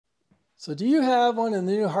So do you have one of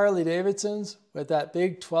the new Harley Davidsons with that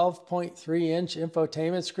big 12.3-inch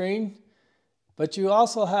infotainment screen? But you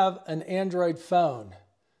also have an Android phone.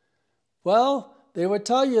 Well, they would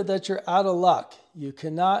tell you that you're out of luck. You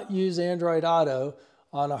cannot use Android Auto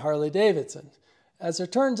on a Harley Davidson. As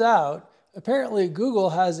it turns out, apparently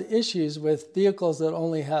Google has issues with vehicles that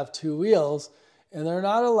only have two wheels, and they're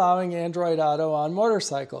not allowing Android Auto on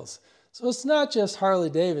motorcycles. So it's not just Harley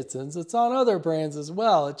Davidsons, it's on other brands as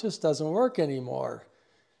well. It just doesn't work anymore.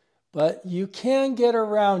 But you can get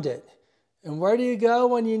around it. And where do you go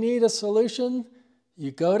when you need a solution?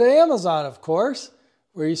 You go to Amazon, of course,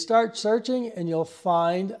 where you start searching and you'll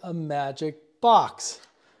find a magic box.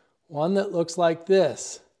 One that looks like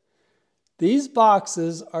this. These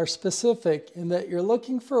boxes are specific in that you're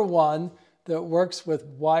looking for one that works with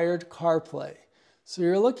wired CarPlay. So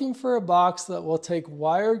you're looking for a box that will take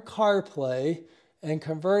wired CarPlay and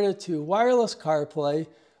convert it to wireless CarPlay,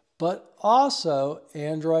 but also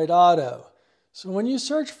Android Auto. So when you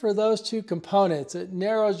search for those two components, it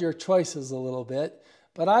narrows your choices a little bit,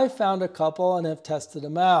 but I found a couple and have tested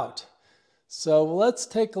them out. So let's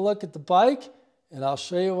take a look at the bike and I'll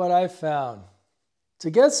show you what I found. To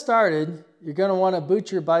get started, you're going to want to boot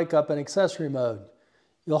your bike up in accessory mode.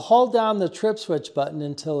 You'll hold down the trip switch button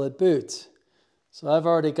until it boots. So I've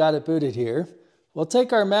already got it booted here. We'll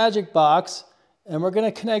take our magic box and we're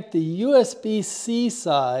going to connect the USB-C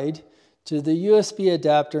side to the USB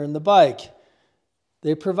adapter in the bike.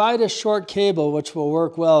 They provide a short cable which will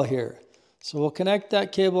work well here. So we'll connect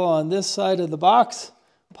that cable on this side of the box,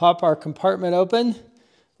 pop our compartment open,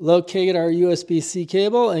 locate our USB-C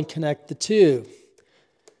cable and connect the two.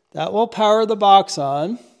 That will power the box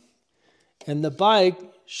on and the bike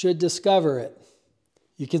should discover it.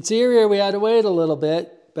 You can see here we had to wait a little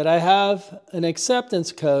bit, but I have an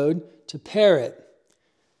acceptance code to pair it.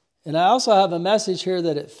 And I also have a message here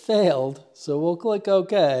that it failed, so we'll click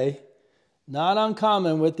OK. Not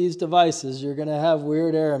uncommon with these devices, you're going to have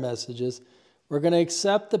weird error messages. We're going to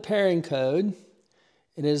accept the pairing code.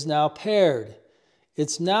 It is now paired.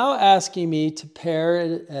 It's now asking me to pair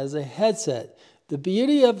it as a headset. The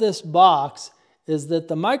beauty of this box is that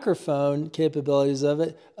the microphone capabilities of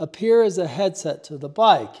it appear as a headset to the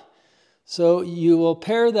bike. So you will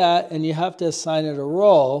pair that and you have to assign it a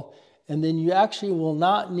role, and then you actually will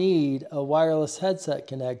not need a wireless headset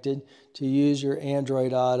connected to use your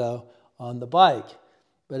Android Auto on the bike.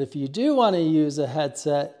 But if you do want to use a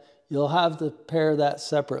headset, you'll have to pair that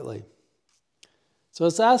separately. So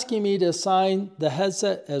it's asking me to assign the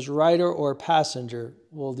headset as rider or passenger.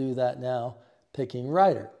 We'll do that now, picking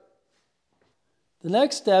rider. The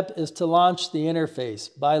next step is to launch the interface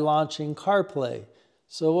by launching CarPlay.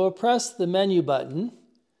 So we'll press the menu button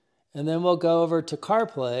and then we'll go over to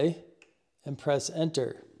CarPlay and press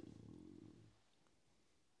enter.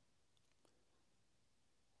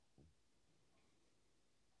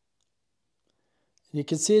 You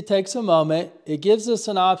can see it takes a moment. It gives us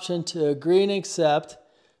an option to agree and accept,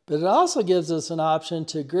 but it also gives us an option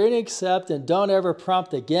to agree and accept and don't ever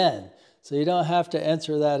prompt again. So you don't have to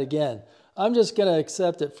enter that again. I'm just going to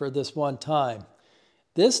accept it for this one time.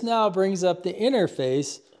 This now brings up the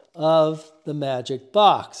interface of the magic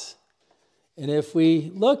box. And if we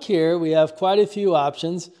look here, we have quite a few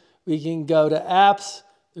options. We can go to apps.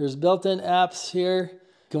 There's built-in apps here.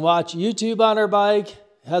 You can watch YouTube on our bike.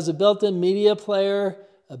 It has a built-in media player,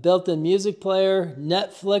 a built-in music player,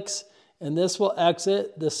 Netflix, and this will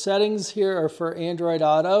exit. The settings here are for Android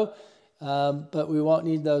Auto, but we won't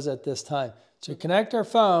need those at this time. To connect our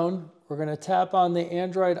phone, we're going to tap on the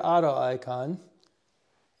Android Auto icon,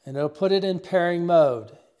 and it'll put it in pairing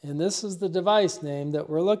mode. And this is the device name that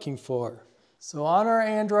we're looking for. So on our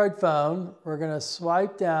Android phone, we're going to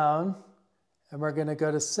swipe down, and we're going to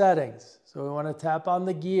go to Settings. So we want to tap on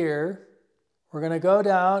the gear. We're going to go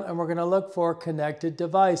down, and we're going to look for Connected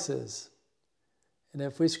Devices. And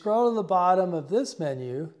if we scroll to the bottom of this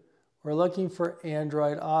menu, we're looking for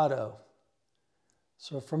Android Auto.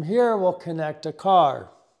 So from here, we'll connect a car.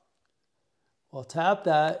 We'll tap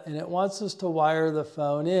that, and it wants us to wire the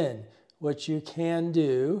phone in, which you can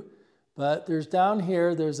do, but down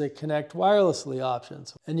here, there's a connect wirelessly option.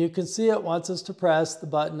 And you can see it wants us to press the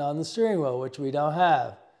button on the steering wheel, which we don't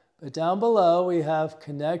have. But down below, we have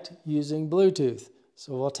connect using Bluetooth.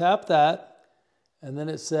 So we'll tap that, and then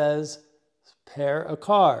it says pair a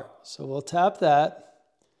car. So we'll tap that,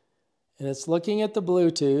 and it's looking at the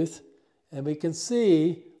Bluetooth, and we can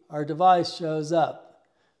see our device shows up.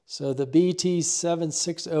 So the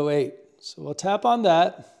BT7608. So we'll tap on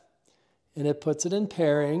that, and it puts it in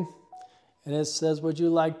pairing, and it says, would you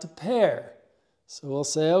like to pair? So we'll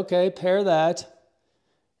say, okay, pair that,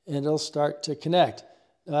 and it'll start to connect.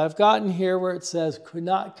 Now I've gotten here where it says could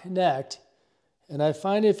not connect, and I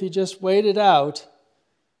find if you just wait it out,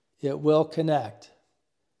 it will connect.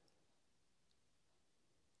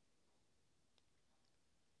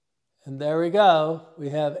 And there we go. We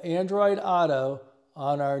have Android Auto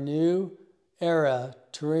on our new era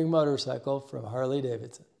touring motorcycle from Harley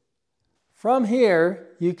Davidson. From here,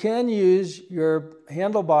 you can use your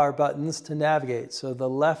handlebar buttons to navigate, so the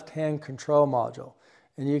left-hand control module.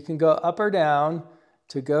 And you can go up or down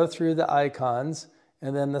to go through the icons,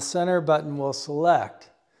 and then the center button will select.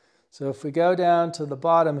 So if we go down to the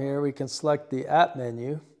bottom here, we can select the app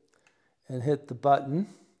menu and hit the button,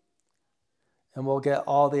 and we'll get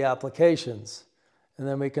all the applications. And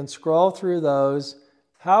then we can scroll through those.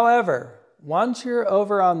 However, once you're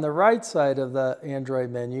over on the right side of the Android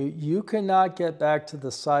menu, you cannot get back to the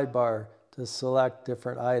sidebar to select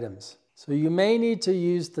different items. So you may need to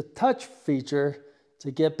use the touch feature to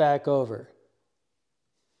get back over.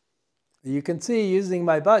 You can see using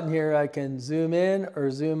my button here, I can zoom in or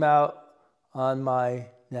zoom out on my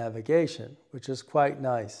navigation, which is quite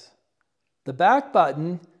nice. The back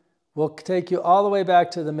button will take you all the way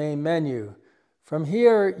back to the main menu. From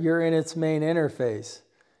here, you're in its main interface.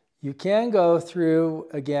 You can go through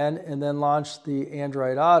again and then launch the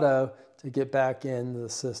Android Auto to get back in the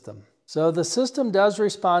system. So the system does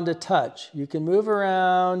respond to touch. You can move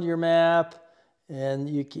around your map,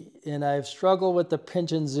 and I've struggled with the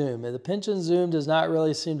pinch and zoom. The pinch and zoom does not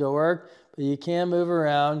really seem to work, but you can move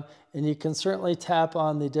around, and you can certainly tap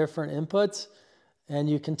on the different inputs, and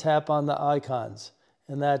you can tap on the icons,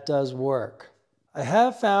 and that does work. I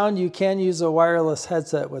have found you can use a wireless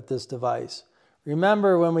headset with this device.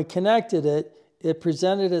 Remember, when we connected it, it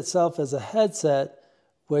presented itself as a headset,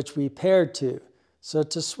 which we paired to. So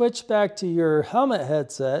to switch back to your helmet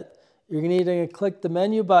headset, you're going to need to click the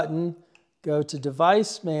menu button, go to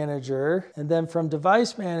Device Manager, and then from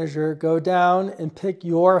Device Manager, go down and pick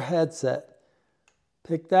your headset.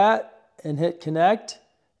 Pick that and hit Connect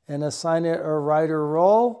and assign it a rider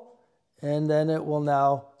role, and then it will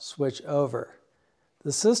now switch over.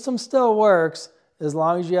 The system still works as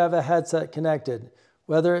long as you have a headset connected.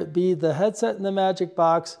 Whether it be the headset in the Magic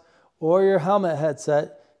Box or your helmet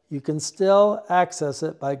headset, you can still access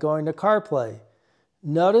it by going to CarPlay.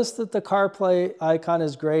 Notice that the CarPlay icon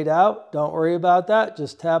is grayed out. Don't worry about that.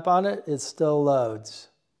 Just tap on it. It still loads.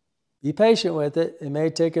 Be patient with it. It may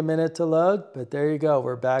take a minute to load, but there you go.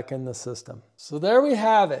 We're back in the system. So there we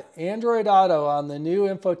have it. Android Auto on the new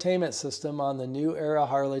infotainment system on the new era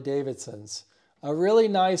Harley Davidsons. A really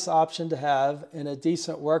nice option to have and a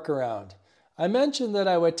decent workaround. I mentioned that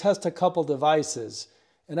I would test a couple devices,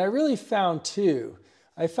 and I really found two.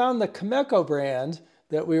 I found the Cameco brand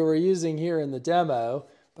that we were using here in the demo,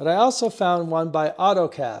 but I also found one by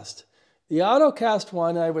AutoCast. The AutoCast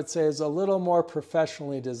one, I would say, is a little more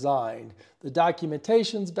professionally designed. The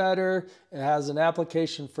documentation's better. It has an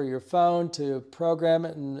application for your phone to program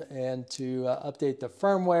it and to update the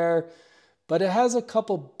firmware. But it has a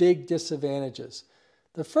couple big disadvantages.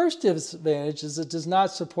 The first disadvantage is it does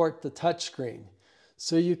not support the touch screen.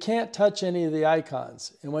 So you can't touch any of the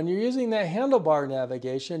icons. And when you're using that handlebar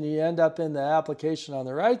navigation, you end up in the application on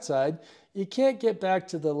the right side, you can't get back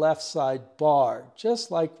to the left side bar,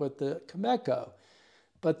 just like with the Cameco.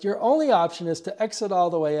 But your only option is to exit all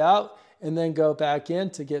the way out and then go back in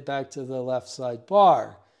to get back to the left side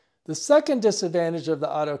bar. The second disadvantage of the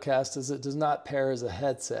AutoCast is it does not pair as a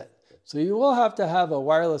headset. So you will have to have a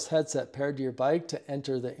wireless headset paired to your bike to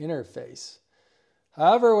enter the interface.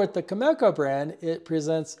 However, with the Cameco brand, it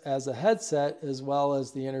presents as a headset as well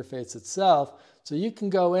as the interface itself. So you can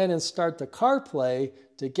go in and start the CarPlay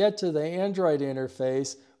to get to the Android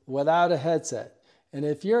interface without a headset. And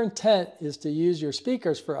if your intent is to use your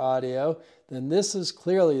speakers for audio, then this is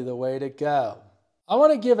clearly the way to go. I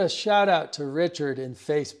want to give a shout out to Richard in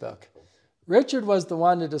Facebook. Richard was the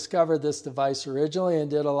one to discover this device originally and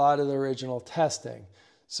did a lot of the original testing.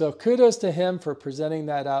 So kudos to him for presenting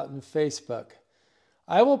that out in Facebook.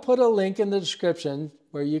 I will put a link in the description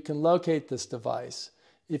where you can locate this device.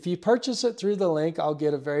 If you purchase it through the link, I'll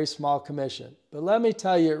get a very small commission. But let me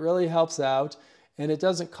tell you, it really helps out, and it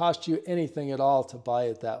doesn't cost you anything at all to buy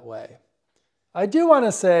it that way. I do want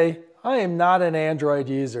to say I am not an Android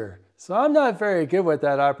user, so I'm not very good with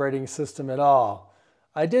that operating system at all.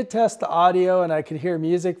 I did test the audio and I could hear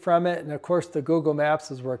music from it, and of course the Google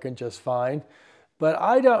Maps is working just fine, but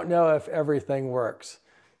I don't know if everything works.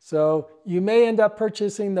 So you may end up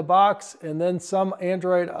purchasing the box and then some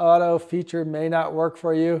Android Auto feature may not work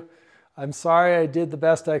for you. I'm sorry, I did the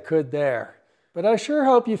best I could there. But I sure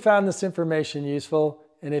hope you found this information useful,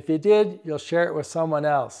 and if you did, you'll share it with someone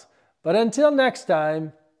else. But until next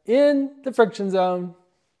time, in the friction zone.